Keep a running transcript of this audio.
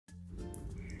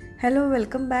Hello,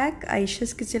 welcome back.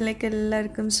 Ayeshas കിച്ചണിലേക്ക്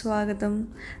എല്ലാവർക്കും സ്വാഗതം.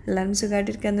 എല്ലാവരും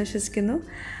സുഖമായിട്ടിരിക്കാമെന്ന് വിശ്വസിക്കുന്നു.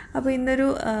 അപ്പോൾ ഇന്നൊരു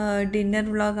ഡിന്നർ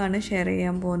വ്ളോഗാണ് ഷെയർ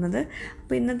ചെയ്യാൻ പോകുന്നത്.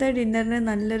 അപ്പോൾ ഇന്നത്തെ ഡിന്നറിന്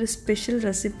നല്ലൊരു സ്പെഷ്യൽ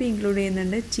റെസിപ്പി ഇൻക്ലൂഡ്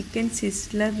ചെയ്യുന്നുണ്ട്. ചിക്കൻ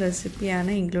സിസ്ലർ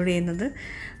റെസിപ്പിയാണ് ഇൻക്ലൂഡ് ചെയ്യുന്നത്.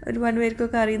 ഒരുപാട്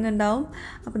പേർക്കൊക്കെ അറിയുന്നുണ്ടാവും.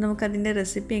 അപ്പോൾ നമുക്കതിൻ്റെ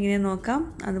റെസിപ്പി എങ്ങനെയാണ് നോക്കാം.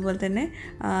 അതുപോലെ തന്നെ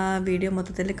വീഡിയോ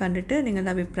മൊത്തത്തിൽ കണ്ടിട്ട്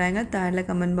നിങ്ങളുടെ അഭിപ്രായങ്ങൾ താഴെ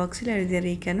കമൻറ്റ് ബോക്സിൽ എഴുതി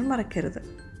അറിയിക്കാനും മറക്കരുത്.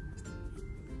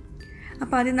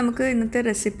 അപ്പോൾ ആദ്യം നമുക്ക് ഇന്നത്തെ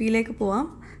റെസിപ്പിയിലേക്ക് പോവാം.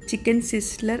 ചിക്കൻ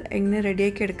സിസ്ലർ എങ്ങനെ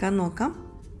റെഡിയാക്കി എടുക്കാൻ നോക്കാം.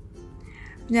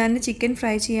 ഞാൻ ചിക്കൻ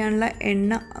ഫ്രൈ ചെയ്യാനുള്ള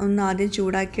എണ്ണ ഒന്ന് ആദ്യം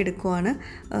ചൂടാക്കി എടുക്കുവാണ്.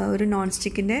 ഒരു നോൺ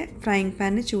സ്റ്റിക്കിൻ്റെ ഫ്രൈയിങ്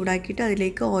പാന് ചൂടാക്കിയിട്ട്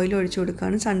അതിലേക്ക് ഓയിൽ ഒഴിച്ചു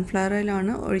കൊടുക്കുകയാണ്. സൺഫ്ലവർ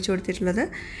ഓയിലാണ് ഒഴിച്ചു കൊടുത്തിട്ടുള്ളത്.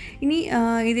 ഇനി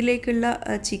ഇതിലേക്കുള്ള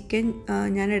ചിക്കൻ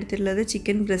ഞാൻ എടുത്തിട്ടുള്ളത്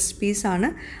ചിക്കൻ ബ്രസ്റ്റ് പീസാണ്.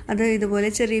 അത്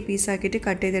ഇതുപോലെ ചെറിയ പീസാക്കിയിട്ട്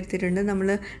കട്ട് ചെയ്തെടുത്തിട്ടുണ്ട്. നമ്മൾ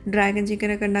ഡ്രാഗൺ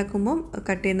ചിക്കനൊക്കെ ഉണ്ടാക്കുമ്പോൾ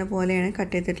കട്ട് ചെയ്യുന്ന പോലെയാണ്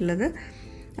കട്ട് ചെയ്തിട്ടുള്ളത്.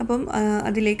 അപ്പം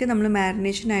അതിലേക്ക് നമ്മൾ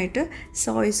മാരിനേഷനായിട്ട്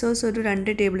സോയ് സോസ് ഒരു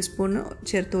 2 ടേബിൾ സ്പൂൺ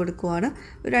ചേർത്ത് കൊടുക്കുവാണ്.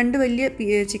 2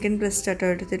 വലിയ ചിക്കൻ ബ്രസ്റ്റ് ആട്ടോ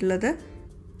എടുത്തിട്ടുള്ളത്.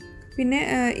 പിന്നെ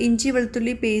ഇഞ്ചി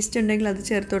വെളുത്തുള്ളി പേസ്റ്റ് ഉണ്ടെങ്കിൽ അത്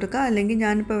ചേർത്ത് കൊടുക്കുക. അല്ലെങ്കിൽ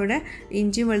ഞാനിപ്പോൾ ഇവിടെ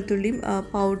ഇഞ്ചി വെളുത്തുള്ളിയും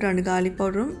പൗഡറാണ്, ഗാർലിക്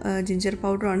പൗഡറും ജിഞ്ചർ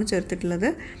പൗഡറുമാണ് ചേർത്തിട്ടുള്ളത്.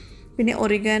 പിന്നെ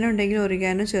ഒറിഗാനോ ഉണ്ടെങ്കിൽ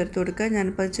ഒറിഗാനോ ചേർത്ത് കൊടുക്കുക.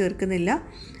 ഞാനിപ്പോൾ അത് ചേർക്കുന്നില്ല.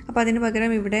 അപ്പോൾ അതിന്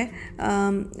പകരം ഇവിടെ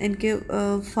എനിക്ക്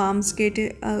ഫാംസ് ഗേറ്റ്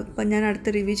ഇപ്പം ഞാൻ അടുത്ത്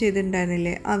റിവ്യൂ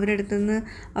ചെയ്തിട്ടുണ്ടായിരുന്നില്ലേ, അവരടുത്തുനിന്ന്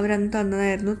അവരന്ന്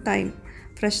തന്നതായിരുന്നു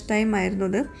ഫ്രഷ് തൈം ആയിരുന്നു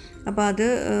അത്. അപ്പോൾ അത്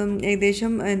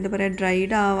ഏകദേശം എന്താ പറയുക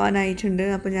ഡ്രൈഡ് ആവാനായിട്ടുണ്ട്.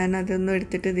 അപ്പോൾ ഞാൻ അതൊന്നും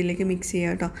എടുത്തിട്ട് ഇതിലേക്ക് മിക്സ്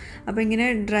ചെയ്യാം കേട്ടോ. അപ്പോൾ ഇങ്ങനെ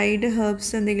ഡ്രൈഡ്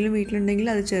ഹെർബ്സ് എന്തെങ്കിലും വീട്ടിലുണ്ടെങ്കിൽ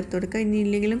അത് ചേർത്ത് കൊടുക്കുക. ഇനി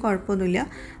ഇല്ലെങ്കിലും കുഴപ്പമൊന്നുമില്ല.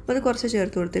 അപ്പോൾ അത് കുറച്ച്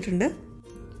ചേർത്ത് കൊടുത്തിട്ടുണ്ട്.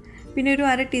 പിന്നെ ഒരു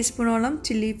 1/2 ടീസ്പൂണോളം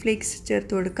ചില്ലി ഫ്ലേക്സ്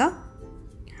ചേർത്ത് കൊടുക്കുക.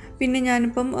 പിന്നെ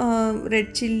ഞാനിപ്പം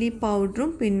റെഡ് ചില്ലി പൗഡറും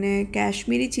പിന്നെ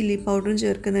കാശ്മീരി ചില്ലി പൗഡറും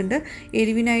ചേർക്കുന്നുണ്ട്.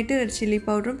 എരിവിനായിട്ട് റെഡ് ചില്ലി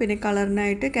പൗഡറും പിന്നെ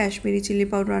കളറിനായിട്ട് കാശ്മീരി ചില്ലി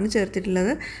പൗഡറുമാണ്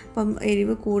ചേർത്തിട്ടുള്ളത്. അപ്പം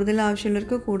എരിവ് കൂടുതൽ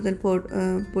ആവശ്യമുള്ളവർക്ക് കൂടുതൽ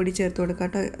പൊടി ചേർത്ത്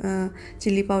കൊടുക്കാം കേട്ടോ,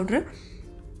 ചില്ലി പൗഡർ.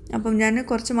 അപ്പം ഞാൻ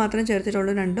കുറച്ച് മാത്രം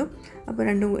ചേർത്തിട്ടുള്ളൂ രണ്ടും. അപ്പോൾ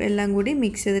എല്ലാം കൂടി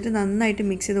മിക്സ് ചെയ്തിട്ട് നന്നായിട്ട്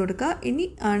മിക്സ് ചെയ്ത് കൊടുക്കുക. ഇനി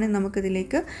ആണ്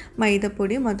നമുക്കിതിലേക്ക്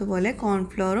മൈദപ്പൊടിയും അതുപോലെ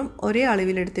കോൺഫ്ലോറും ഒരേ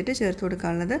അളവിലെടുത്തിട്ട് ചേർത്ത്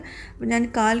കൊടുക്കാനുള്ളത്. അപ്പോൾ ഞാൻ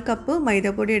 1/4 കപ്പ്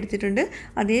മൈദപ്പൊടി എടുത്തിട്ടുണ്ട്.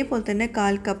 അതേപോലെ തന്നെ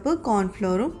 1/4 കപ്പ്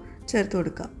കോൺഫ്ലോറും ചേർത്ത്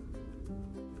കൊടുക്കുക.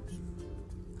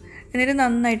 എന്നിട്ട്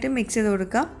നന്നായിട്ട് മിക്സ് ചെയ്ത്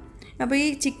കൊടുക്കുക. അപ്പോൾ ഈ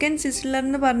ചിക്കൻ സിസ്ലർ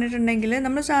എന്ന് പറഞ്ഞിട്ടുണ്ടെങ്കിൽ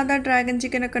നമ്മൾ സാധാ ഡ്രാഗൺ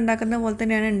ചിക്കനൊക്കെ ഉണ്ടാക്കുന്ന പോലെ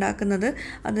തന്നെയാണ് ഉണ്ടാക്കുന്നത്.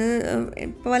 അത്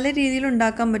പല രീതിയിലും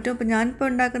ഉണ്ടാക്കാൻ പറ്റും. അപ്പോൾ ഞാനിപ്പോൾ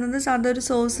ഉണ്ടാക്കുന്നത് സാധാ ഒരു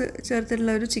സോസ്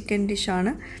ചേർത്തിട്ടുള്ള ഒരു ചിക്കൻ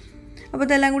ഡിഷാണ്. അപ്പോൾ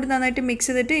ഇതെല്ലാം കൂടി നന്നായിട്ട് മിക്സ്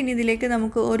ചെയ്തിട്ട് ഇനി ഇതിലേക്ക്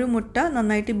നമുക്ക് ഒരു മുട്ട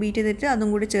നന്നായിട്ട് ബീറ്റ് ചെയ്തിട്ട്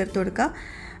അതും കൂടി ചേർത്ത് കൊടുക്കുക.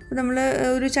 അപ്പോൾ നമ്മൾ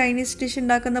ഒരു ചൈനീസ് ഡിഷ്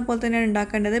ഉണ്ടാക്കുന്ന പോലെ തന്നെയാണ്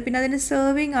ഉണ്ടാക്കേണ്ടത്. പിന്നെ അതിൻ്റെ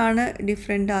സെർവിങ് ആണ്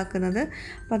ഡിഫറെൻ്റ് ആക്കുന്നത്.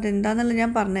 അപ്പോൾ അതെന്താണെന്നുള്ളത്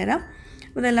ഞാൻ പറഞ്ഞുതരാം.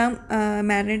 അപ്പോൾ ഇതെല്ലാം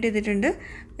മാരിനേറ്റ് ചെയ്തിട്ടുണ്ട്.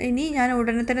 ഇനി ഞാൻ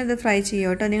ഉടനെ തന്നെ ഇത് ഫ്രൈ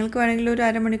ചെയ്യാം കേട്ടോ. നിങ്ങൾക്ക് വേണമെങ്കിൽ ഒരു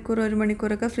 1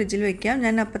 മണിക്കൂറൊക്കെ ഫ്രിഡ്ജിൽ വെക്കാം.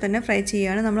 ഞാൻ അപ്പോൾ തന്നെ ഫ്രൈ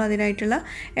ചെയ്യുകയാണ്. നമ്മൾ അതിനായിട്ടുള്ള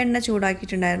എണ്ണ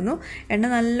ചൂടാക്കിയിട്ടുണ്ടായിരുന്നു. എണ്ണ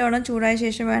നല്ലോണം ചൂടായ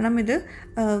ശേഷം വേണം ഇത്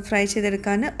ഫ്രൈ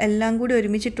ചെയ്തെടുക്കാൻ. എല്ലാം കൂടി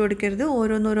ഒരുമിച്ച് ഇട്ട് കൊടുക്കരുത്,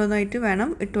 ഓരോന്നോരോന്നായിട്ട്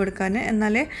വേണം ഇട്ട് കൊടുക്കാൻ.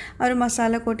 എന്നാലേ ആ ഒരു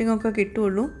മസാല കോട്ടിങ്ങൊക്കെ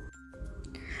കിട്ടുള്ളൂ.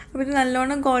 അപ്പോൾ ഇത്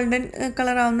നല്ലോണം ഗോൾഡൻ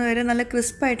കളർ ആവുന്ന വരെ നല്ല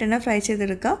ക്രിസ്പായിട്ട് തന്നെ ഫ്രൈ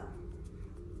ചെയ്തെടുക്കാം.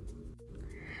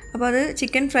 അപ്പോൾ അത്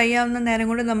ചിക്കൻ ഫ്രൈ ആവുന്ന നേരം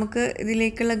കൊണ്ട് നമുക്ക്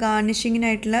ഇതിലേക്കുള്ള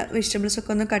ഗാർണിഷിങ്ങിനായിട്ടുള്ള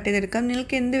വെജിറ്റബിൾസൊക്കെ ഒന്ന് കട്ട് ചെയ്തെടുക്കാം.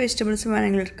 നിങ്ങൾക്ക് എന്ത് വെജിറ്റബിൾസ്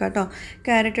വേണമെങ്കിലും എടുക്കാം കേട്ടോ.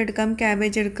 ക്യാരറ്റ് എടുക്കാം,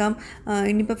 ക്യാബേജ് എടുക്കാം.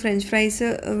 ഇനിയിപ്പോൾ ഫ്രഞ്ച് ഫ്രൈസ്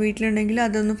വീട്ടിലുണ്ടെങ്കിൽ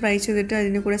അതൊന്ന് ഫ്രൈ ചെയ്തിട്ട്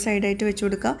അതിന് കൂടെ സൈഡായിട്ട് വെച്ച്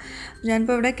കൊടുക്കാം.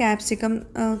 ഞാനിപ്പോൾ ഇവിടെ ക്യാപ്സിക്കം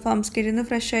ഫാംസ് ഗേറ്റിൽ നിന്ന്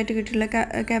ഫ്രഷ് ആയിട്ട് കിട്ടിയുള്ള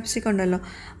ക്യാപ്സിക്കം ഉണ്ടല്ലോ,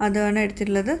 അതാണ്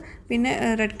എടുത്തിട്ടുള്ളത്. പിന്നെ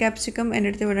റെഡ് ക്യാപ്സിക്കം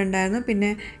എൻ്റെ അടുത്ത് ഇവിടെ ഉണ്ടായിരുന്നു.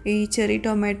 പിന്നെ ഈ ചെറി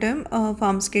ടൊമാറ്റോയും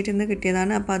ഫാംസ് ഗേറ്റിൽ നിന്ന്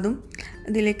കിട്ടിയതാണ്. അപ്പോൾ അതും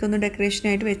ഇതിലേക്കൊന്ന്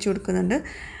ഡെക്കറേഷനായിട്ട് വെച്ച് കൊടുക്കുന്നുണ്ട്.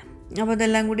 അപ്പോൾ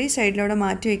അതെല്ലാം കൂടി സൈഡിലൂടെ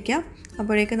മാറ്റി വയ്ക്കാം.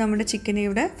 അപ്പോഴേക്കും നമ്മുടെ ചിക്കൻ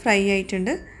ഇവിടെ ഫ്രൈ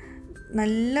ആയിട്ടുണ്ട്.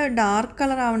 നല്ല ഡാർക്ക്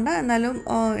കളർ ആവണ്ട, എന്നാലും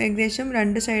ഏകദേശം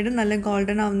 2 സൈഡും നല്ല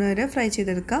ഗോൾഡൻ ആവുന്ന വരെ ഫ്രൈ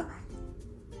ചെയ്തെടുക്കുക.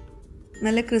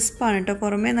 നല്ല ക്രിസ്പാണ് കേട്ടോ,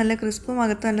 പുറമേ നല്ല ക്രിസ്പും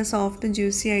അകത്ത് നല്ല സോഫ്റ്റും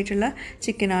ജ്യൂസി ആയിട്ടുള്ള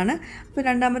ചിക്കനാണ്. അപ്പോൾ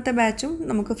രണ്ടാമത്തെ ബാച്ചും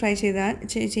നമുക്ക് ഫ്രൈ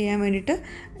ചെയ്യാൻ വേണ്ടിയിട്ട്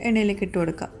എണ്ണയിലേക്ക് ഇട്ട്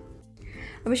കൊടുക്കാം.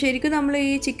 അപ്പോൾ ശരിക്കും നമ്മൾ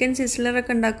ഈ ചിക്കൻ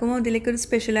സിസ്ലറൊക്കെ ഉണ്ടാക്കുമ്പോൾ ഇതിലേക്കൊരു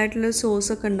സ്പെഷ്യലായിട്ടുള്ളൊരു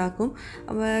സോസൊക്കെ ഉണ്ടാക്കും.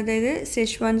 അപ്പോൾ അതായത്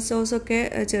സെഷ്വാൻ സോസൊക്കെ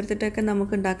ചേർത്തിട്ടൊക്കെ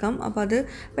നമുക്ക് ഉണ്ടാക്കാം. അപ്പോൾ അത്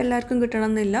ഇപ്പോൾ എല്ലാവർക്കും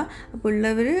കിട്ടണമെന്നില്ല. അപ്പോൾ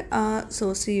ഉള്ളവർ ആ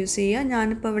സോസ് യൂസ് ചെയ്യുക.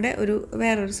 ഞാനിപ്പോൾ ഇവിടെ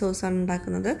വേറൊരു സോസാണ്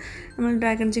ഉണ്ടാക്കുന്നത്. നമ്മൾ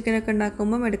ഡ്രാഗൺ ചിക്കനൊക്കെ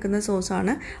ഉണ്ടാക്കുമ്പം എടുക്കുന്ന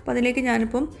സോസാണ്. അപ്പോൾ അതിലേക്ക്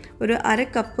ഞാനിപ്പം ഒരു 1/2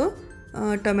 കപ്പ്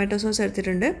ടൊമാറ്റോ സോസ്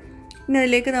എടുത്തിട്ടുണ്ട്. ഇനി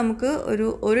അതിലേക്ക് നമുക്ക്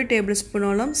ഒരു ടേബിൾ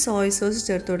സ്പൂണോളം സോയ് സോസ്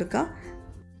ചേർത്ത് കൊടുക്കാം.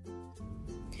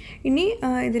 ഇനി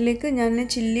ഇതിലേക്ക് ഞാൻ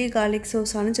ചില്ലി ഗാർലിക്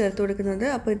സോസാണ് ചേർത്ത് കൊടുക്കുന്നത്.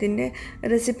 അപ്പോൾ ഇതിൻ്റെ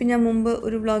റെസിപ്പി ഞാൻ മുമ്പ്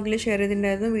ഒരു വ്ളോഗിൽ ഷെയർ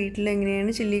ചെയ്തിട്ടുണ്ടായിരുന്നു, വീട്ടിൽ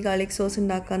എങ്ങനെയാണ് ചില്ലി ഗാർലിക് സോസ്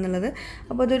ഉണ്ടാക്കുക എന്നുള്ളത്.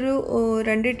 അപ്പോൾ അതൊരു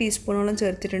 2 ടീസ്പൂണോളം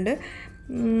ചേർത്തിട്ടുണ്ട്.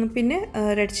 പിന്നെ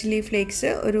റെഡ് ചില്ലി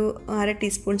ഫ്ലേക്സ് ഒരു 1/2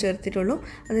 ടീസ്പൂൺ ചേർത്തിട്ടുള്ളൂ.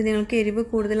 അത് നിങ്ങൾക്ക് എരിവ്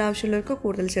കൂടുതൽ ആവശ്യമുള്ളവർക്ക്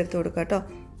കൂടുതൽ ചേർത്ത് കൊടുക്കാം കേട്ടോ.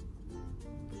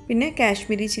 പിന്നെ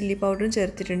കാശ്മീരി ചില്ലി പൗഡറും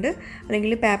ചേർത്തിട്ടുണ്ട്,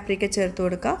 അല്ലെങ്കിൽ പാപ്രിക്ക ചേർത്ത്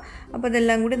കൊടുക്കുക. അപ്പോൾ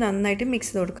അതെല്ലാം കൂടി നന്നായിട്ട്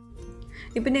മിക്സ് ചെയ്ത് കൊടുക്കുക.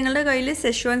 ഇപ്പം നിങ്ങളുടെ കയ്യിൽ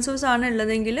സെഷ്വാൻ സോസ് ആണ്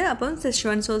ഉള്ളതെങ്കിൽ അപ്പം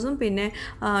സെഷ്വാൻ സോസും പിന്നെ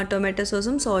ടൊമാറ്റോ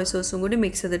സോസും സോയ സോസും കൂടി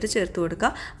മിക്സ് ചെയ്തിട്ട് ചേർത്ത്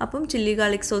കൊടുക്കുക. അപ്പം ചില്ലി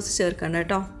ഗാർലിക് സോസ് ചേർക്കണ്ട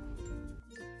കേട്ടോ.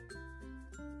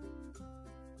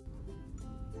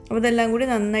 അപ്പോൾ ഇതെല്ലാം കൂടി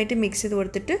നന്നായിട്ട് മിക്സ് ചെയ്ത്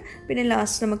കൊടുത്തിട്ട് പിന്നെ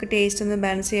ലാസ്റ്റ് നമുക്ക് ടേസ്റ്റ് ഒന്ന്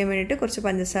ബാലൻസ് ചെയ്യാൻ വേണ്ടിയിട്ട് കുറച്ച്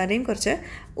പഞ്ചസാരയും കുറച്ച്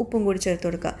ഉപ്പും കൂടി ചേർത്ത്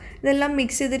കൊടുക്കുക. ഇതെല്ലാം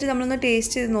മിക്സ് ചെയ്തിട്ട് നമ്മളൊന്ന്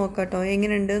ടേസ്റ്റ് ചെയ്ത് നോക്കാം കേട്ടോ,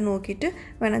 എങ്ങനെയുണ്ട് നോക്കിയിട്ട്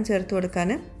വേണം ചേർത്ത്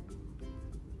കൊടുക്കാൻ.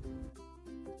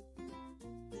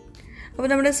 അപ്പോൾ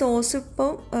നമ്മുടെ സോസ് ഇപ്പോൾ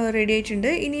റെഡി ആയിട്ടുണ്ട്.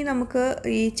 ഇനി നമുക്ക്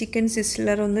ഈ ചിക്കൻ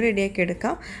സിസ്ലർ ഒന്ന് റെഡിയാക്കി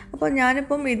എടുക്കാം. അപ്പോൾ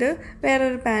ഞാനിപ്പം ഇത്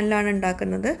വേറൊരു പാനിലാണ്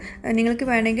ഉണ്ടാക്കുന്നത്. നിങ്ങൾക്ക്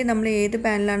വേണമെങ്കിൽ നമ്മൾ ഏത്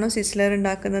പാനിലാണോ സിസ്ലർ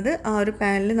ഉണ്ടാക്കുന്നത് ആ ഒരു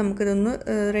പാനിൽ നമുക്കിതൊന്ന്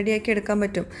റെഡിയാക്കി എടുക്കാൻ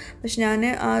പറ്റും. പക്ഷെ ഞാൻ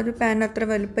ആ ഒരു പാൻ അത്ര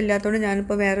വലുപ്പമില്ലാത്തതുകൊണ്ട്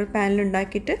ഞാനിപ്പോൾ വേറൊരു പാനിൽ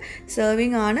ഉണ്ടാക്കിയിട്ട്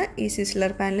സെർവിങ് ആണ് ഈ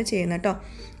സിസ്ലർ പാനിൽ ചെയ്യുന്നത് കേട്ടോ.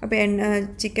 അപ്പോൾ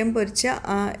ചിക്കൻ പൊരിച്ച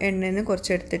ആ എണ്ണയിൽ നിന്ന്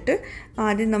കുറച്ചെടുത്തിട്ട്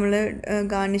ആദ്യം നമ്മൾ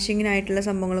ഗാർണിഷിങ്ങിനായിട്ടുള്ള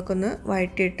സംഭവങ്ങളൊക്കെ ഒന്ന്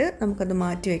വഴറ്റിയിട്ട് നമുക്കത്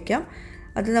മാറ്റി വയ്ക്കാം.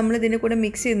 അത് നമ്മൾ ഇതിൻ്റെ കൂടെ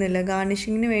മിക്സ് ചെയ്യുന്നില്ല,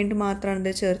 ഗാർണിഷിങ്ങിന് വേണ്ടി മാത്രമാണ്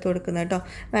ഇത് ചേർത്ത് കൊടുക്കുന്നത് കേട്ടോ.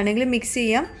 വേണമെങ്കിൽ മിക്സ്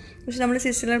ചെയ്യാം, പക്ഷെ നമ്മൾ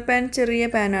സിസ്ലർ പാൻ ചെറിയ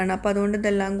പാനാണ്, അപ്പോൾ അതുകൊണ്ട്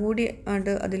ഇതെല്ലാം കൂടി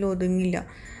അതിൽ ഒതുങ്ങില്ല.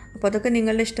 അപ്പോൾ അതൊക്കെ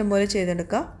നിങ്ങളുടെ ഇഷ്ടം പോലെ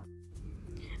ചെയ്തെടുക്കാം.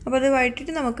 അപ്പോൾ അത്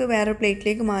വഴറ്റിയിട്ട് നമുക്ക് വേറെ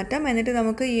പ്ലേറ്റിലേക്ക് മാറ്റാം. എന്നിട്ട്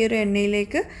നമുക്ക് ഈ ഒരു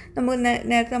എണ്ണയിലേക്ക് നമുക്ക്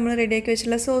നേരത്തെ നമ്മൾ റെഡിയാക്കി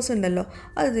വെച്ചിട്ടുള്ള സോസ് ഉണ്ടല്ലോ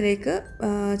അതിലേക്ക്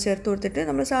ചേർത്ത് കൊടുത്തിട്ട്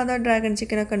നമ്മൾ സാധാ ഡ്രാഗൺ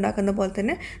ചിക്കനൊക്കെ ഉണ്ടാക്കുന്ന പോലെ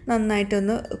തന്നെ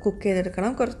നന്നായിട്ടൊന്ന് കുക്ക്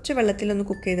ചെയ്തെടുക്കണം. കുറച്ച് വെള്ളത്തിലൊന്ന്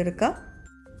കുക്ക് ചെയ്തെടുക്കുക.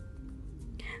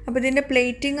 അപ്പോൾ ഇതിൻ്റെ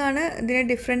പ്ലേറ്റിംഗ് ആണ് ഇതിനെ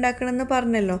ഡിഫറെൻ്റ് ആക്കണമെന്ന്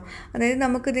പറഞ്ഞല്ലോ. അതായത്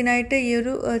നമുക്ക് ഇതിനായിട്ട് ഈ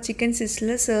ഒരു ചിക്കൻ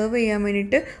സിസ്ലർ സെർവ് ചെയ്യാൻ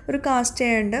വേണ്ടിയിട്ട് ഒരു കാസ്റ്റ്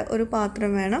ചെയ്യേണ്ട ഒരു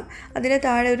പാത്രം വേണം. അതിന്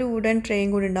താഴെ ഒരു വുഡൻ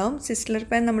ട്രേയും കൂടി ഉണ്ടാവും. സിസ്ലർ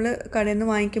പാൻ നമ്മൾ കടയിൽ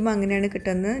നിന്ന് വാങ്ങിക്കുമ്പോൾ അങ്ങനെയാണ്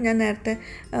കിട്ടുന്നത്. ഞാൻ നേരത്തെ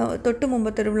തൊട്ട്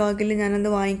മുമ്പത്തെ ഒരു വ്ളോഗിൽ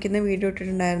ഞാനത് വാങ്ങിക്കുന്ന വീഡിയോ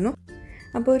ഇട്ടിട്ടുണ്ടായിരുന്നു.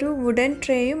 അപ്പോൾ ഒരു വുഡൻ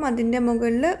ട്രേയും അതിൻ്റെ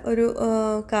മുകളിൽ ഒരു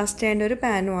കാസ്റ്റ് ചെയ്യേണ്ട ഒരു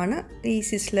പാനുമാണ് ഈ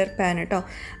സിസ്ലർ പാൻ കേട്ടോ.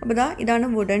 അപ്പോൾ ഇതാണ്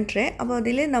വുഡൻ ട്രേ. അപ്പോൾ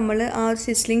അതിൽ നമ്മൾ ആ ഒരു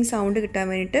സിസ്ലിംഗ് സൗണ്ട് കിട്ടാൻ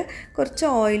വേണ്ടിയിട്ട് കുറച്ച്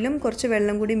ഓയിലും കുറച്ച്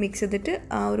വെള്ളം കൂടി മിക്സ് ചെയ്തിട്ട്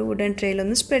ആ ഒരു വുഡൻ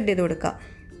ട്രേയിലൊന്ന് സ്പ്രെഡ് ചെയ്ത് കൊടുക്കുക.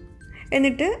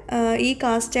 എന്നിട്ട് ഈ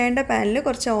കാസ്റ്റ് ചെയ്യേണ്ട പാനിൽ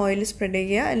കുറച്ച് ഓയിൽ സ്പ്രെഡ്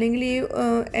ചെയ്യുക, അല്ലെങ്കിൽ ഈ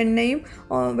എണ്ണയും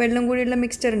വെള്ളം കൂടിയുള്ള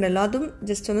മിക്സ്ചർ ഉണ്ടല്ലോ അതും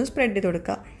ജസ്റ്റ് ഒന്ന് സ്പ്രെഡ് ചെയ്ത്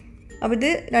കൊടുക്കുക. അപ്പോൾ ഇത്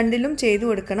രണ്ടിലും ചെയ്ത്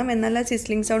കൊടുക്കണം, എന്നാലേ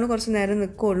സിസ്ലിംഗ് സൗണ്ട് കുറച്ച് നേരം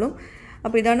നിൽക്കുകയുള്ളൂ.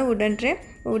 അപ്പോൾ ഇതാണ് വുഡൻ ട്രേ.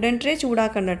 വുഡൻ ട്രേ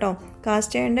ചൂടാക്കണ്ട കേട്ടോ.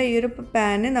 കാസ്റ്റ് ചെയ്യേണ്ട ഈ ഒരു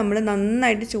പാന് നമ്മൾ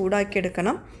നന്നായിട്ട്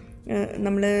ചൂടാക്കിയെടുക്കണം.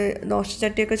 നമ്മൾ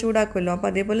ദോശച്ചട്ടിയൊക്കെ ചൂടാക്കുമല്ലോ,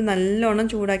 അപ്പോൾ അതേപോലെ നല്ലോണം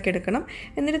ചൂടാക്കിയെടുക്കണം.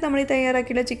 എന്നിട്ട് നമ്മൾ ഈ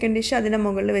തയ്യാറാക്കിയുള്ള ചിക്കൻ ഡിഷ് അതിൻ്റെ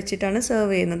മുകളിൽ വെച്ചിട്ടാണ്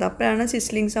സെർവ് ചെയ്യുന്നത്. അപ്പോഴാണ്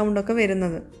സിസ്ലിംഗ് സൗണ്ടൊക്കെ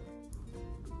വരുന്നത്.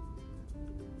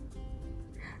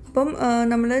 അപ്പം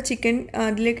നമ്മൾ ചിക്കൻ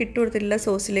അതിലേക്ക് ഇട്ട് കൊടുത്തിട്ടുള്ള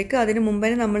സോസിലേക്ക് അതിന് മുമ്പേ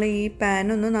നമ്മൾ ഈ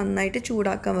പാനൊന്ന് നന്നായിട്ട്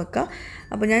ചൂടാക്കാൻ വെക്കുക.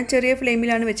 അപ്പോൾ ഞാൻ ചെറിയ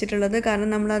ഫ്ലെയിമിലാണ് വെച്ചിട്ടുള്ളത്, കാരണം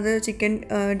നമ്മളത് ചിക്കൻ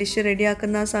ഡിഷ്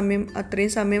റെഡിയാക്കുന്ന സമയം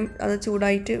അത്രയും സമയം അത്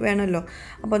ചൂടായിട്ട് വേണമല്ലോ.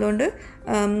 അപ്പോൾ അതുകൊണ്ട്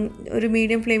ഒരു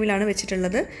മീഡിയം ഫ്ലെയിമിലാണ്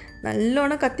വെച്ചിട്ടുള്ളത്.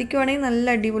 നല്ലോണം കത്തിക്കുവാണെങ്കിൽ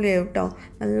നല്ല അടിപൊളിയാവും കേട്ടോ,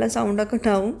 നല്ല സൗണ്ടൊക്കെ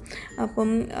ഉണ്ടാവും. അപ്പം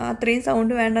അത്രയും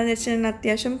സൗണ്ട് വേണ്ടെന്ന് വെച്ചാൽ ഞാൻ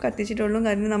അത്യാവശ്യം കത്തിച്ചിട്ടുള്ളൂ,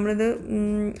 കാരണം നമ്മളിത്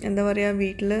എന്താ പറയുക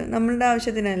വീട്ടിൽ നമ്മളുടെ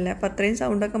ആവശ്യത്തിനല്ല, അപ്പോൾ അത്രയും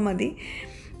സൗണ്ടൊക്കെ മതി.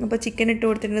 അപ്പോൾ ചിക്കൻ ഇട്ട്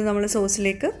കൊടുത്തിട്ടുണ്ട് നമ്മൾ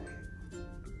സോസിലേക്ക്.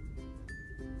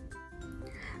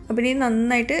 അപ്പോൾ ഈ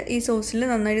നന്നായിട്ട് ഈ സോസിൽ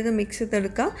നന്നായിട്ട് ഇത് മിക്സ്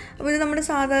ചെയ്തെടുക്കുക. അപ്പോൾ ഇത് നമ്മുടെ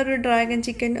സാധാരണ ഒരു ഡ്രാഗൺ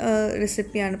ചിക്കൻ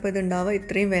റെസിപ്പിയാണ് ഇപ്പോൾ ഇത് ഉണ്ടാവുക,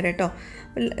 ഇത്രയും വരെ കേട്ടോ.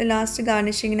 ലാസ്റ്റ്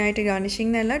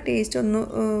ഗാർണിഷിങ്ങിനല്ല ടേസ്റ്റ് ഒന്ന്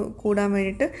കൂടാൻ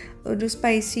വേണ്ടിയിട്ട് ഒരു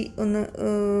സ്പൈസി ഒന്ന്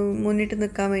മുന്നിട്ട്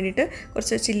നിൽക്കാൻ വേണ്ടിയിട്ട്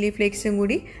കുറച്ച് ചില്ലി ഫ്ലേക്സും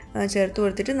കൂടി ചേർത്ത്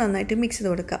കൊടുത്തിട്ട് നന്നായിട്ട് മിക്സ്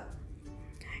ചെയ്ത് കൊടുക്കുക.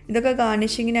 ഇതൊക്കെ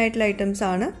ഗാർണിഷിങ്ങിനായിട്ടുള്ള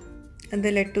ഐറ്റംസാണ്. അത്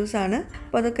ലെറ്റൂസാണ്.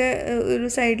 അപ്പോൾ അതൊക്കെ ഒരു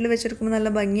സൈഡിൽ വെച്ചെടുക്കുമ്പോൾ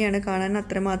നല്ല ഭംഗിയാണ് കാണാൻ,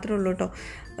 അത്ര മാത്രമേ ഉള്ളൂ കേട്ടോ.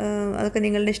 അതൊക്കെ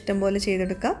നിങ്ങളുടെ ഇഷ്ടം പോലെ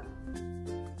ചെയ്തെടുക്കാം.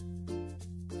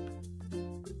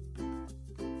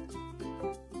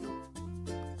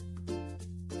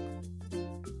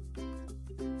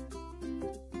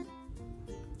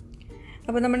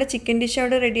 അപ്പോൾ നമ്മുടെ ചിക്കൻ ഡിഷ്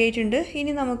അവിടെ റെഡി ആയിട്ടുണ്ട്.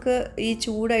 ഇനി നമുക്ക് ഈ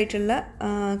ചൂടായിട്ടുള്ള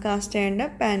കാസ്റ്റ് ചെയ്യേണ്ട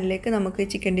പാനിലേക്ക് നമുക്ക്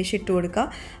ചിക്കൻ ഡിഷ് ഇട്ട് കൊടുക്കാം.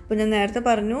 അപ്പോൾ ഞാൻ നേരത്തെ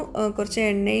പറഞ്ഞു കുറച്ച്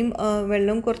എണ്ണയും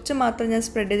വെള്ളവും കുറച്ച് മാത്രം ഞാൻ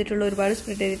സ്പ്രെഡ് ചെയ്തിട്ടുള്ളൂ, ഒരുപാട്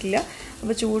സ്പ്രെഡ് ചെയ്തിട്ടില്ല.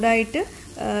 അപ്പോൾ ചൂടായിട്ട്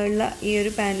ഉള്ള ഈ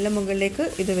ഒരു പാനിലെ മുകളിലേക്ക്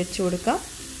ഇത് വെച്ച് കൊടുക്കാം.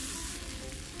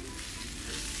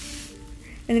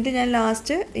 എന്നിട്ട് ഞാൻ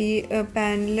ലാസ്റ്റ് ഈ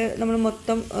പാനിൽ നമ്മൾ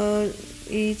മൊത്തം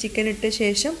ഈ ചിക്കൻ ഇട്ട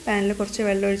ശേഷം പാനിൽ കുറച്ച്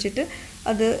വെള്ളം ഒഴിച്ചിട്ട്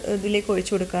അത് ഇതിലേക്ക്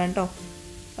ഒഴിച്ചു കൊടുക്കാം കേട്ടോ.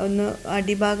 ഒന്ന്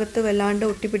അടിഭാഗത്ത് വല്ലാണ്ട്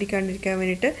ഒട്ടിപ്പിടിക്കാണ്ടിരിക്കാൻ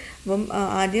വേണ്ടിയിട്ട്. അപ്പം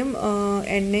ആദ്യം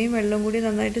എണ്ണയും വെള്ളവും കൂടി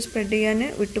നന്നായിട്ട് സ്പ്രെഡ് ചെയ്യാൻ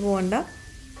വിട്ടു പോകണ്ട.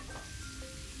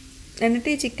 എന്നിട്ട്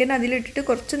ഈ ചിക്കൻ അതിലിട്ടിട്ട്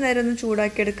കുറച്ച് നേരം ഒന്ന്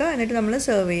ചൂടാക്കിയെടുക്കുക. എന്നിട്ട് നമ്മൾ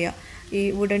സെർവ് ചെയ്യുക. ഈ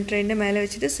വുഡൻ ട്രെയിൻ്റെ മേലെ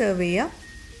വെച്ചിട്ട് സെർവ് ചെയ്യുക.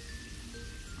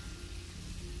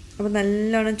 അപ്പോൾ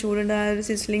നല്ലോണം ചൂടുണ്ട്, ആ ഒരു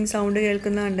സിസ്ലിംഗ് സൗണ്ട്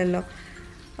കേൾക്കുന്നുണ്ടല്ലോ.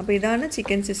 അപ്പോൾ ഇതാണ്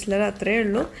ചിക്കൻ സിസ്ലർ, അത്രയേ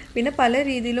ഉള്ളൂ. പിന്നെ പല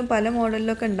രീതിയിലും പല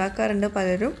മോഡലിലൊക്കെ ഉണ്ടാക്കാറുണ്ട്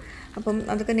പലരും. അപ്പം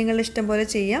അതൊക്കെ നിങ്ങളുടെ ഇഷ്ടം പോലെ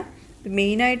ചെയ്യാം.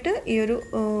 മെയിനായിട്ട് ഈ ഒരു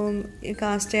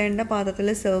കാസ്റ്റ് അയണിൻ്റെ പാത്രത്തിൽ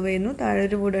സെർവ് ചെയ്യുന്നു. താഴെ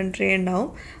ഒരു വുഡൻ ട്രേ ഉണ്ടാവും.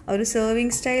 ഒരു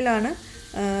സെർവിങ് സ്റ്റൈലാണ്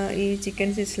ഈ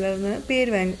ചിക്കൻ സിസ്ലറിന്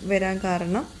പേര് വരാൻ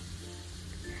കാരണം.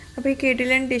 അപ്പോൾ ഈ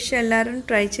കിടിലൻ ഡിഷ് എല്ലാവരും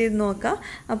ട്രൈ ചെയ്ത് നോക്കാം.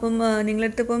 അപ്പം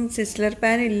നിങ്ങളടുത്ത് ഇപ്പം സിസ്ലർ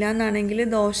പാൻ ഇല്ല എന്നാണെങ്കിൽ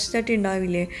ദോശച്ചട്ടി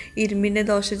ഉണ്ടാവില്ലേ, ഇരുമ്പിൻ്റെ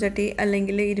ദോശച്ചട്ടി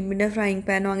അല്ലെങ്കിൽ ഇരുമ്പിൻ്റെ ഫ്രൈയിങ്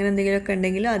പാനോ അങ്ങനെ എന്തെങ്കിലുമൊക്കെ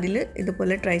ഉണ്ടെങ്കിൽ അതിൽ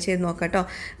ഇതുപോലെ ട്രൈ ചെയ്ത് നോക്കാം കേട്ടോ.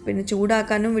 പിന്നെ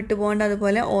ചൂടാക്കാനും വിട്ടു പോകേണ്ട,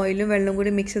 അതുപോലെ ഓയിലും വെള്ളവും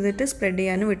കൂടി മിക്സ് ചെയ്തിട്ട് സ്പ്രെഡ്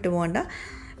ചെയ്യാനും വിട്ടു പോകേണ്ട.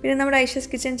 പിന്നെ നമ്മുടെ ഐഷസ്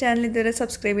കിച്ചൻ ചാനൽ ഇതുവരെ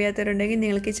സബ്സ്ക്രൈബ് ചെയ്യാത്തവരുണ്ടെങ്കിൽ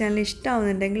നിങ്ങൾക്ക് ഈ ചാനൽ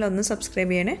ഇഷ്ടമാവുന്നുണ്ടെങ്കിൽ ഒന്ന്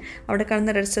സബ്സ്ക്രൈബ് ചെയ്യണേ. അവിടെ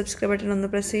കാണുന്ന റെഡ് സബ്സ്ക്രൈബ് ബട്ടൺ ഒന്ന്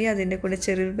പ്രസ് ചെയ്യുക. അതിൻ്റെ കൂടെ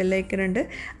ചെറിയൊരു ബെല്ലൈക്കൺ ഉണ്ട്,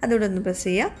 അതുകൂടെ ഒന്ന് പ്രസ്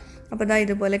ചെയ്യുക. അപ്പോൾ അതാ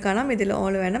ഇതുപോലെ കാണാം, ഇതിൽ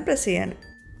ഓൾ വേണം പ്രസ് ചെയ്യാൻ.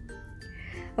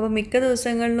 അപ്പോൾ മിക്ക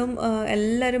ദിവസങ്ങളിലും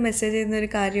എല്ലാവരും മെസ്സേജ് ചെയ്യുന്നൊരു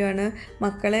കാര്യമാണ്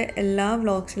മക്കളെ എല്ലാ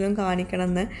വ്ളോഗ്സിലും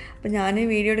കാണിക്കണമെന്ന്. അപ്പോൾ ഞാൻ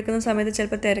വീഡിയോ എടുക്കുന്ന സമയത്ത്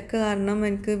ചിലപ്പോൾ തിരക്ക് കാരണം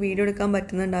എനിക്ക് വീഡിയോ എടുക്കാൻ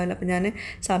പറ്റുന്നുണ്ടാവില്ല. അപ്പോൾ ഞാൻ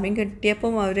സമയം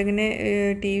കിട്ടിയപ്പം അവരിങ്ങനെ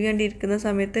ടി വി കണ്ടിരിക്കുന്ന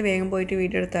സമയത്ത് വേഗം പോയിട്ട്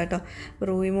വീഡിയോ എടുത്താൽ കേട്ടോ.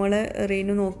 റൂയിമോളെ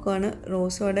റീനു നോക്കുകയാണ്.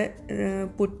 റോസോടെ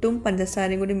പുട്ടും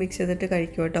പഞ്ചസാരയും കൂടി മിക്സ് ചെയ്തിട്ട്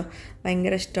കഴിക്കും കേട്ടോ.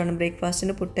 ഭയങ്കര ഇഷ്ടമാണ്.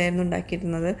 ബ്രേക്ക്ഫാസ്റ്റിന് പുട്ടായിരുന്നു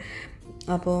ഉണ്ടാക്കിയിരുന്നത്.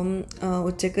 അപ്പം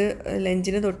ഉച്ചയ്ക്ക്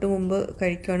ലഞ്ചിന് തൊട്ട് മുമ്പ്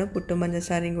കഴിക്കുകയാണ് പുട്ടും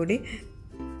പഞ്ചസാരയും കൂടി.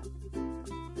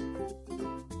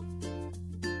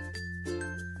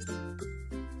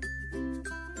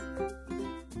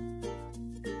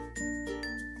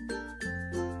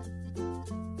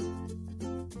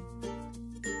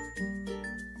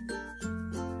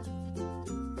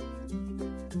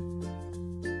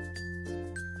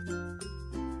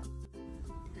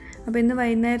 അപ്പോൾ ഇന്ന്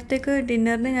വൈകുന്നേരത്തേക്ക്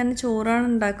ഡിന്നറിന് ഞാൻ ചോറാണ്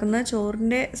ഉണ്ടാക്കുന്നത്.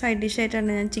 ചോറിൻ്റെ സൈഡ്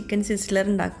ഡിഷായിട്ടാണ് ഞാൻ ചിക്കൻ സിസ്ലർ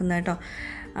ഉണ്ടാക്കുന്നത് കേട്ടോ.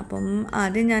 അപ്പം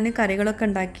ആദ്യം ഞാൻ കറികളൊക്കെ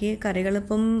ഉണ്ടാക്കി.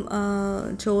 കറികളിപ്പം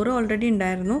ചോറ് ഓൾറെഡി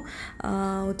ഉണ്ടായിരുന്നു,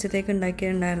 ഉച്ചത്തേക്ക്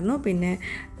ഉണ്ടാക്കിയിട്ടുണ്ടായിരുന്നു. പിന്നെ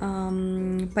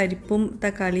പരിപ്പും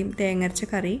തക്കാളിയും തേങ്ങരച്ച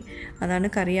കറി, അതാണ്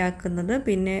കറിയാക്കുന്നത്.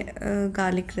 പിന്നെ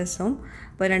ഗാർലിക് രസവും.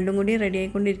 അപ്പോൾ രണ്ടും കൂടി റെഡി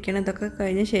ആയിക്കൊണ്ടിരിക്കണം. ഇതൊക്കെ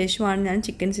കഴിഞ്ഞ ശേഷമാണ് ഞാൻ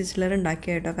ചിക്കൻ സിസ്ലർ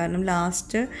ഉണ്ടാക്കിയത് കേട്ടോ. കാരണം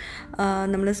ലാസ്റ്റ്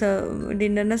നമ്മൾ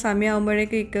ഡിന്നറിൻ്റെ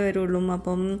സമയമാകുമ്പോഴേക്കും ഇക്ക വരുള്ളൂ.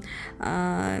 അപ്പം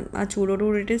ആ ചൂടോട്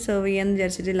കൂടിയിട്ട് സെർവ് ചെയ്യാമെന്ന്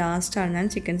വിചാരിച്ചിട്ട് ലാസ്റ്റാണ് ഞാൻ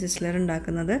ചിക്കൻ സിസ്ലർ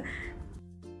ഉണ്ടാക്കുന്നത്.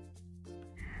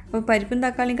 അപ്പോൾ പരിപ്പും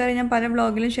തക്കാളിയും കറി ഞാൻ പല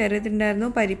വ്ളോഗിലും ഷെയർ ചെയ്തിട്ടുണ്ടായിരുന്നു.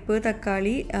 പരിപ്പ്,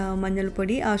 തക്കാളി,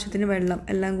 മഞ്ഞൾപ്പൊടി, ആവശ്യത്തിന് വെള്ളം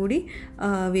എല്ലാം കൂടി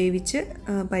വേവിച്ച്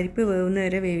പരിപ്പ് വേവുന്ന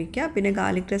വരെ വേവിക്കുക. പിന്നെ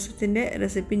ഗാർലിക് രസത്തിൻ്റെ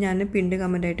റെസിപ്പി ഞാൻ പിണ്ട്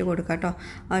കമൻ്റായിട്ട് കൊടുക്കാം കേട്ടോ.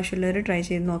 ആവശ്യമുള്ളവർ ട്രൈ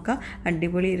ചെയ്ത് നോക്കാം.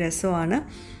 അടിപൊളി രസമാണ്.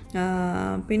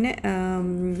 പിന്നെ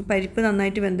പരിപ്പ്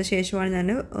നന്നായിട്ട് വെന്ത ശേഷമാണ്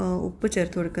ഞാൻ ഉപ്പ്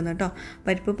ചേർത്ത് കൊടുക്കുന്നത് കേട്ടോ.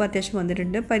 പരിപ്പ് ഇപ്പോൾ അത്യാവശ്യം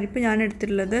വന്നിട്ടുണ്ട്. പരിപ്പ് ഞാൻ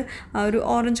എടുത്തിട്ടുള്ളത് ആ ഒരു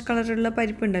ഓറഞ്ച് കളറുള്ള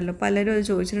പരിപ്പുണ്ടല്ലോ, പലരും അത്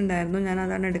ചോദിച്ചിട്ടുണ്ടായിരുന്നു. ഞാൻ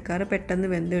അതാണ് എടുക്കാറ്, പെട്ടെന്ന്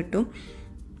വെന്ത് കിട്ടും.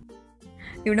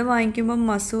 ഇവിടെ വാങ്ങിക്കുമ്പം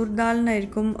മസൂർ ദാൽ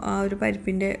എന്നായിരിക്കും ആ ഒരു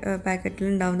പരിപ്പിൻ്റെ പാക്കറ്റിൽ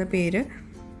ഉണ്ടാകുന്ന പേര്.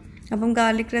 അപ്പം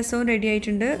ഗാർലിക് രസവും റെഡി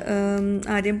ആയിട്ടുണ്ട്.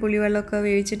 ആദ്യം പുളിവെള്ളമൊക്കെ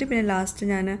വേവിച്ചിട്ട് പിന്നെ ലാസ്റ്റ്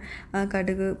ഞാൻ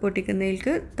കടുക്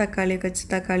പൊട്ടിക്കുന്നതിലേക്ക്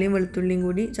തക്കാളിയും വെളുത്തുള്ളിയും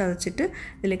കൂടി ചതച്ചിട്ട്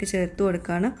ഇതിലേക്ക് ചേർത്ത്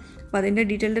കൊടുക്കുകയാണ്. അപ്പോൾ അതിൻ്റെ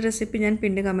ഡീറ്റെയിൽഡ് റെസിപ്പി ഞാൻ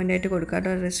പിന്നീട് കമൻ്റായിട്ട് കൊടുക്കാം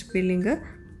കേട്ടോ, റെസിപ്പി ലിങ്ക്.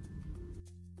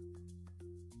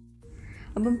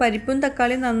 അപ്പം പരിപ്പും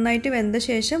തക്കാളിയും നന്നായിട്ട് വെന്ത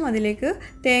ശേഷം അതിലേക്ക്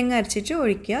തേങ്ങ അരച്ചിട്ട്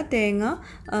ഒഴിക്കുക. തേങ്ങ,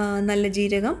 നല്ല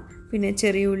ജീരകം, പിന്നെ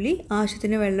ചെറിയ ഉള്ളി,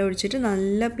 ആവശ്യത്തിന് വെള്ളം ഒഴിച്ചിട്ട്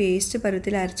നല്ല പേസ്റ്റ്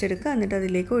പരുവത്തിൽ അരച്ചെടുക്കുക. എന്നിട്ട്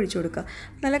അതിലേക്ക് ഒഴിച്ചു കൊടുക്കുക.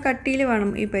 നല്ല കട്ടിയിൽ വേണം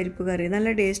ഈ പരിപ്പ് കറി,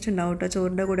 നല്ല ടേസ്റ്റ് ഉണ്ടാവും കേട്ടോ.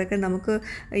 ചോറിൻ്റെ കൂടെയൊക്കെ നമുക്ക്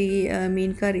ഈ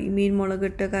മീൻ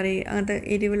മുളകിട്ട കറി, അങ്ങനത്തെ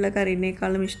എരിവുള്ള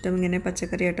കറീനേക്കാളും ഇഷ്ടം ഇങ്ങനെ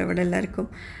പച്ചക്കറി കേട്ടോ ഇവിടെ എല്ലാവർക്കും.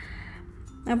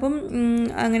 അപ്പം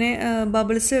അങ്ങനെ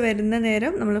ബബിൾസ് വരുന്ന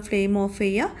നേരം നമ്മൾ ഫ്ലെയിം ഓഫ്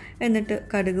ചെയ്യുക. എന്നിട്ട്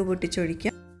കടുക്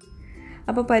പൊട്ടിച്ചൊഴിക്കുക.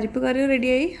 അപ്പോൾ പരിപ്പ് കറിയും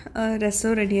റെഡിയായി,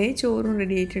 രസവും റെഡിയായി, ചോറും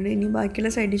റെഡി ആയിട്ടുണ്ട്. ഇനി ബാക്കിയുള്ള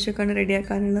സൈഡ് ഡിഷൊക്കെയാണ്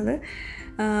റെഡിയാക്കാനുള്ളത്.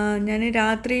 ഞാൻ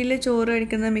രാത്രിയിൽ ചോറ്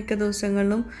കഴിക്കുന്ന മിക്ക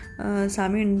ദിവസങ്ങളിലും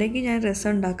സമയം ഉണ്ടെങ്കിൽ ഞാൻ രസം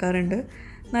ഉണ്ടാക്കാറുണ്ട്.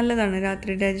 നല്ലതാണ്,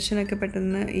 രാത്രി ഡൈജഷനൊക്കെ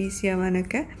പെട്ടെന്ന് ഈസി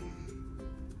ആവാനൊക്കെ.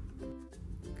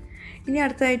 ഇനി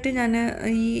അടുത്തതായിട്ട് ഞാൻ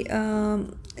ഈ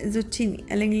സുച്ചിനി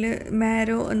അല്ലെങ്കിൽ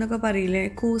മാരോ എന്നൊക്കെ പറയില്ലേ,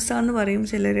 കൂസ എന്ന് പറയും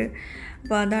ചിലർ.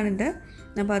 അപ്പോൾ അതാണിത്.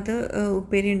 അപ്പോൾ അത്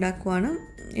ഉപ്പേരി ഉണ്ടാക്കുവാണ്.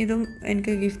 ഇതും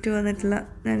എനിക്ക് ഗിഫ്റ്റ് വന്നിട്ടുള്ള,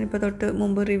 ഞാനിപ്പോൾ തൊട്ട്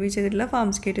മുമ്പ് റിവ്യൂ ചെയ്തിട്ടുള്ള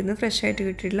ഫാംസ് ഗേറ്റിൽ നിന്ന് ഫ്രഷ് ആയിട്ട്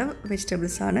കിട്ടിയിട്ടുള്ള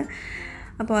വെജിറ്റബിൾസാണ്.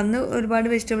 അപ്പോൾ അന്ന് ഒരുപാട്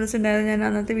വെജിറ്റബിൾസ് ഉണ്ടായിരുന്നു, ഞാൻ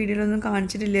അന്നത്തെ വീഡിയോയിലൊന്നും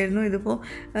കാണിച്ചിട്ടില്ലായിരുന്നു. ഇതിപ്പോൾ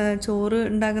ചോറ്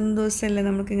ഉണ്ടാക്കുന്ന ദിവസമല്ലേ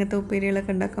നമുക്ക് ഇങ്ങനത്തെ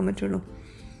ഉപ്പേരികളൊക്കെ ഉണ്ടാക്കാൻ പറ്റുള്ളൂ.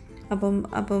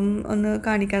 അപ്പം ഒന്ന്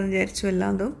കാണിക്കാമെന്ന് വിചാരിച്ചു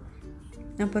എല്ലാതും.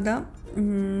 അപ്പോൾ ഇതാ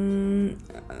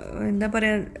എന്താ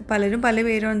പറയുക, പലരും പല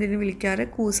പേരും അതിന് വിളിക്കാറ്.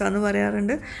 കൂസ എന്ന്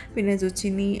പറയാറുണ്ട്, പിന്നെ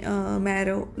സുച്ചിനി,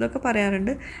 മാരോ ഇതൊക്കെ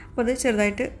പറയാറുണ്ട്. അപ്പോൾ അത്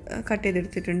ചെറുതായിട്ട് കട്ട്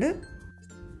ചെയ്തെടുത്തിട്ടുണ്ട്.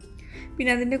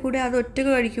 പിന്നെ അതിൻ്റെ കൂടെ അത് ഒറ്റക്ക്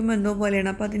കഴിക്കുമ്പോൾ എന്തോ പോലെയാണ്.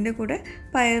 അപ്പോൾ അതിൻ്റെ കൂടെ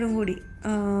പയറും കൂടി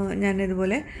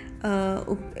ഞാനിതുപോലെ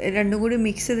രണ്ടും കൂടി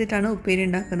മിക്സ് ചെയ്തിട്ടാണ് ഉപ്പേരി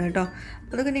ഉണ്ടാക്കുന്നത് കേട്ടോ.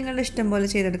 അതൊക്കെ നിങ്ങളുടെ ഇഷ്ടം പോലെ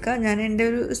ചെയ്തെടുക്കുക. ഞാൻ എൻ്റെ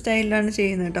ഒരു സ്റ്റൈലിലാണ്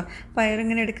ചെയ്യുന്നത് കേട്ടോ.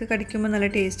 പയറിങ്ങനെ ഇടയ്ക്ക് കടിക്കുമ്പോൾ നല്ല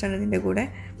ടേസ്റ്റാണ് ഇതിൻ്റെ കൂടെ.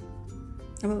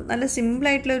 അപ്പോൾ നല്ല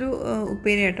സിമ്പിളായിട്ടുള്ളൊരു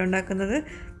ഉപ്പേരി ആയിട്ടോ ഉണ്ടാക്കുന്നത്.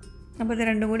 അപ്പോൾ ഇത്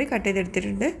രണ്ടും കൂടി കട്ട്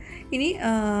ചെയ്തെടുത്തിട്ടുണ്ട്. ഇനി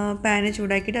പാന്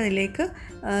ചൂടാക്കിയിട്ട് അതിലേക്ക്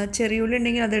ചെറിയ ഉള്ളി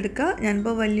ഉണ്ടെങ്കിൽ അതെടുക്കുക.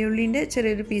 ഞാനിപ്പോൾ വലിയ ഉള്ളീൻ്റെ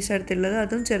ചെറിയൊരു പീസ് എടുത്തുള്ളത്,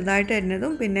 അതും ചെറുതായിട്ട്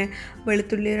അരിഞ്ഞതും പിന്നെ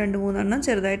വെളുത്തുള്ളി 2-3 എണ്ണം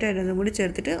ചെറുതായിട്ട് അരിഞ്ഞതും കൂടി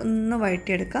ചേർത്തിട്ട് ഒന്ന്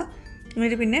വഴറ്റിയെടുക്കുക.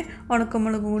 എന്നിട്ട് പിന്നെ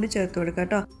ഉണക്കമുളകും കൂടി ചേർത്ത് കൊടുക്കുക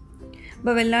കേട്ടോ.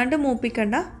 അപ്പോൾ വല്ലാണ്ട്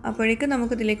മൂപ്പിക്കണ്ട. അപ്പോഴേക്കും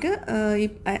നമുക്കിതിലേക്ക് ഈ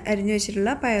അരിഞ്ഞു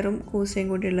വെച്ചിട്ടുള്ള പയറും കൂസയും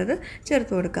കൂടിയുള്ളത്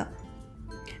ചേർത്ത് കൊടുക്കാം.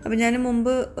 അപ്പോൾ ഞാൻ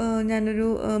മുമ്പ് ഞാനൊരു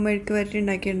മെഴുക്ക് വരട്ടി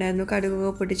ഉണ്ടാക്കിയിട്ടുണ്ടായിരുന്നു.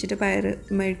 കടുകൊക്കെ പൊട്ടിച്ചിട്ട് പയർ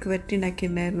മെഴുക്ക് വരട്ടി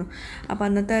ഉണ്ടാക്കിയിട്ടുണ്ടായിരുന്നു. അപ്പോൾ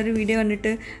അന്നത്തെ ഒരു വീഡിയോ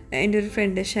കണ്ടിട്ട് എൻ്റെ ഒരു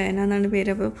ഫ്രണ്ട് ഷൈന എന്നാണ് പേര്,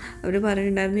 അപ്പോൾ അവർ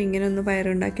പറഞ്ഞിട്ടുണ്ടായിരുന്നു ഇങ്ങനെ ഒന്ന് പയർ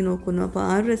ഉണ്ടാക്കി നോക്കുന്നു. അപ്പോൾ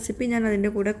ആ ഒരു റെസിപ്പി ഞാൻ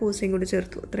അതിൻ്റെ കൂടെ കൂസയും കൂടി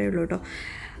ചേർത്തു. അത്രയേ ഉള്ളൂ കേട്ടോ.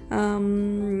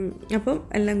 അപ്പം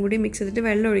എല്ലാം കൂടി മിക്സ് ചെയ്തിട്ട്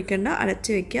വെള്ളം ഒഴിക്കേണ്ട,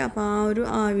 അടച്ച് വെക്കുക. അപ്പോൾ ആ ഒരു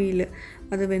ആവിയിൽ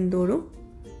അത് വെന്തോളും.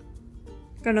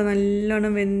 കണ്ടോ,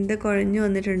 നല്ലോണം വെന്ത് കുഴഞ്ഞു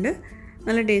വന്നിട്ടുണ്ട്.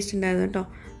 നല്ല ടേസ്റ്റ് ഉണ്ടായിരുന്നു കേട്ടോ.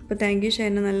 അപ്പോൾ താങ്ക് യു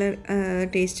ഷൈന, നല്ല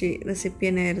ടേസ്റ്റി റെസിപ്പി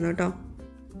തന്നെയായിരുന്നു കേട്ടോ.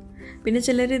 പിന്നെ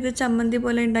ചിലർ ഇത് ചമ്മന്തി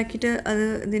പോലെ ഉണ്ടാക്കിയിട്ട് അത്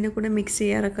ഇതിൻ്റെ കൂടെ മിക്സ്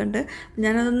ചെയ്യാറൊക്കെ ഉണ്ട്.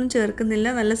 ഞാനതൊന്നും ചേർക്കുന്നില്ല.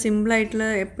 നല്ല സിമ്പിളായിട്ടുള്ള,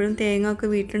 എപ്പോഴും തേങ്ങ ഒക്കെ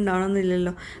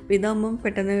വീട്ടിലുണ്ടാവണമെന്നില്ലല്ലോ. അപ്പോൾ ഇതാകുമ്പം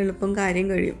പെട്ടെന്ന് എളുപ്പം കാര്യം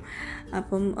കഴിയും.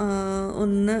 അപ്പം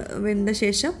ഒന്ന് വെന്ത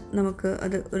ശേഷം നമുക്ക്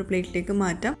അത് ഒരു പ്ലേറ്റിലേക്ക്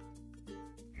മാറ്റാം.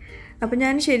 അപ്പോൾ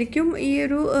ഞാൻ ശരിക്കും ഈ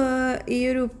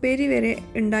ഒരു ഉപ്പേരി വരെ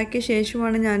ഉണ്ടാക്കിയ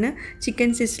ശേഷമാണ് ഞാൻ ചിക്കൻ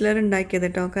സിസ്ലർ ഉണ്ടാക്കിയത്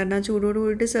കേട്ടോ. കാരണം ചൂടോട്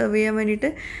കൂടിയിട്ട് സെർവ് ചെയ്യാൻ വേണ്ടിയിട്ട്.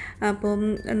 അപ്പം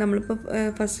നമ്മളിപ്പോൾ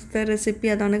ഫസ്റ്റത്തെ റെസിപ്പി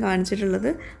അതാണ് കാണിച്ചിട്ടുള്ളത്.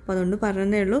 അപ്പോൾ അതുകൊണ്ട്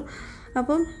പറഞ്ഞതേ ഉള്ളൂ.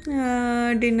 അപ്പം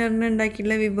ഡിന്നറിന്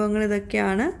ഉണ്ടാക്കിയിട്ടുള്ള വിഭവങ്ങൾ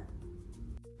ഇതൊക്കെയാണ്.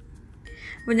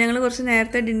 അപ്പോൾ ഞങ്ങൾ കുറച്ച്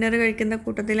നേരത്തെ ഡിന്നർ കഴിക്കുന്ന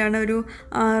കൂട്ടത്തിലാണ്. ഒരു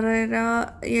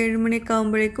 6:30-7 മണിയൊക്കെ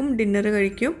ആകുമ്പോഴേക്കും ഡിന്നർ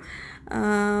കഴിക്കും.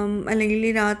 അല്ലെങ്കിൽ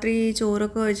രാത്രി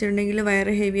ചോറൊക്കെ കഴിച്ചിട്ടുണ്ടെങ്കിൽ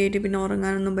വയറ് ഹെവി ആയിട്ട് പിന്നെ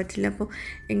ഉറങ്ങാനൊന്നും പറ്റില്ല. അപ്പോൾ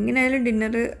എങ്ങനെയായാലും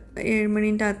ഡിന്നർ 7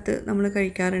 മണീൻ്റെ അകത്ത് നമ്മൾ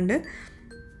കഴിക്കാറുണ്ട്.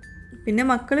 പിന്നെ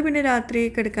മക്കൾ പിന്നെ രാത്രി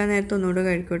കിടക്കാൻ നേരത്തെ ഒന്നുകൂടെ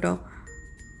കഴിക്കും കേട്ടോ.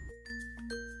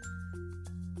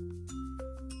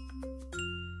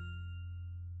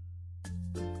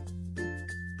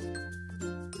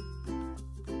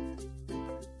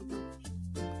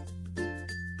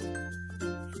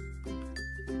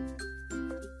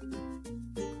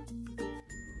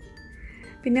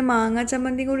 പിന്നെ മാങ്ങാ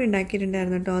ചമ്മന്തി കൂടി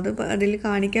ഉണ്ടാക്കിയിട്ടുണ്ടായിരുന്നു കേട്ടോ. അത് അതിൽ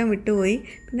കാണിക്കാൻ വിട്ടുപോയി.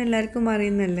 പിന്നെ എല്ലാവർക്കും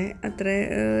അറിയുന്നല്ലേ, അത്ര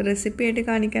റെസിപ്പി ആയിട്ട്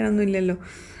കാണിക്കാനൊന്നും ഇല്ലല്ലോ.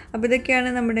 അപ്പോൾ ഇതൊക്കെയാണ്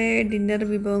നമ്മുടെ ഡിന്നർ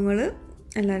വിഭവങ്ങൾ.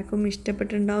 എല്ലാവർക്കും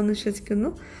ഇഷ്ടപ്പെട്ടിട്ടുണ്ടാവും എന്ന് വിശ്വസിക്കുന്നു.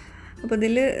 അപ്പോൾ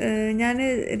ഇതിൽ ഞാൻ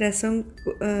രസം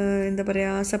എന്താ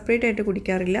പറയുക സെപ്പറേറ്റ് ആയിട്ട്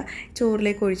കുടിക്കാറില്ല,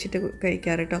 ചോറിലേക്ക് ഒഴിച്ചിട്ട്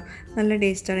കഴിക്കാറ് കേട്ടോ. നല്ല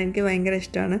ടേസ്റ്റാണ്, എനിക്ക് ഭയങ്കര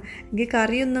ഇഷ്ടമാണ്. എനിക്ക്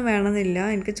കറിയൊന്നും വേണമെന്നില്ല,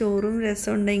 എനിക്ക് ചോറും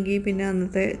രസം ഉണ്ടെങ്കിൽ പിന്നെ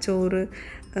അന്നത്തെ ചോറ്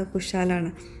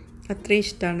കുശാലാണ്. അത്രയും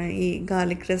ഇഷ്ടമാണ് ഈ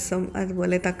ഗാർലിക് രസം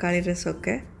അതുപോലെ തക്കാളി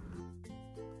രസമൊക്കെ.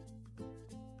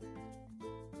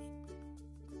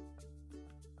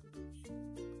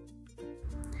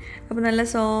 അപ്പോൾ നല്ല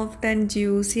സോഫ്റ്റ് ആൻഡ്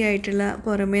ജ്യൂസി ആയിട്ടുള്ള,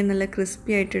 പുറമേ നല്ല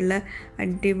ക്രിസ്പി ആയിട്ടുള്ള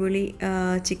അടിപൊളി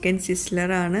ചിക്കൻ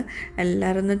സിസ്ലറാണ്.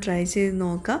 എല്ലാവരും ഒന്ന് ട്രൈ ചെയ്ത്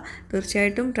നോക്കുക.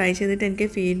 തീർച്ചയായിട്ടും ട്രൈ ചെയ്തിട്ട് എനിക്ക്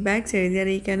ഫീഡ്ബാക്ക്സ് എഴുതി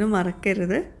അറിയിക്കാനും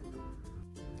മറക്കരുത്.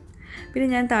 പിന്നെ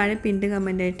ഞാൻ താഴെ പിൻഡ്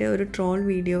കമൻ്റായിട്ട് ഒരു ട്രോൾ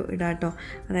വീഡിയോ ഇടാം കേട്ടോ.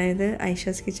 അതായത്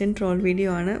ഐഷാസ് കിച്ചൻ ട്രോൾ വീഡിയോ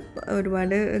ആണ്.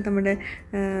 ഒരുപാട് നമ്മുടെ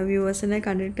വ്യൂവേഴ്സിനെ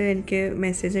കണ്ടിട്ട് എനിക്ക്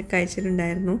മെസ്സേജൊക്കെ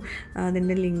അയച്ചിട്ടുണ്ടായിരുന്നു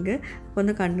അതിൻ്റെ ലിങ്ക്. അപ്പോൾ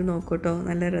ഒന്ന് കണ്ടു നോക്കൂ കേട്ടോ.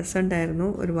 നല്ല രസമുണ്ടായിരുന്നു,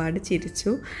 ഒരുപാട്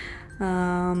ചിരിച്ചു.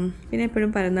 പിന്നെ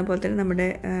എപ്പോഴും പറയുന്ന പോലെ തന്നെ നമ്മുടെ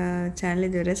ചാനൽ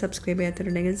ഇതുവരെ സബ്സ്ക്രൈബ്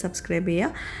ചെയ്യാത്തിട്ടുണ്ടെങ്കിൽ സബ്സ്ക്രൈബ്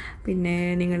ചെയ്യുക. പിന്നെ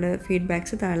നിങ്ങൾ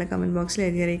ഫീഡ്ബാക്ക്സ് താഴെ കമൻറ്റ് ബോക്സിൽ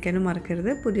എഴുതി അറിയിക്കാനും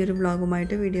മറക്കരുത്. പുതിയൊരു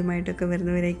വ്ളോഗുമായിട്ട് വീഡിയോ ആയിട്ടൊക്കെ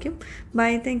വരുന്നവരേക്കും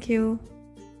ബൈ, താങ്ക് യു.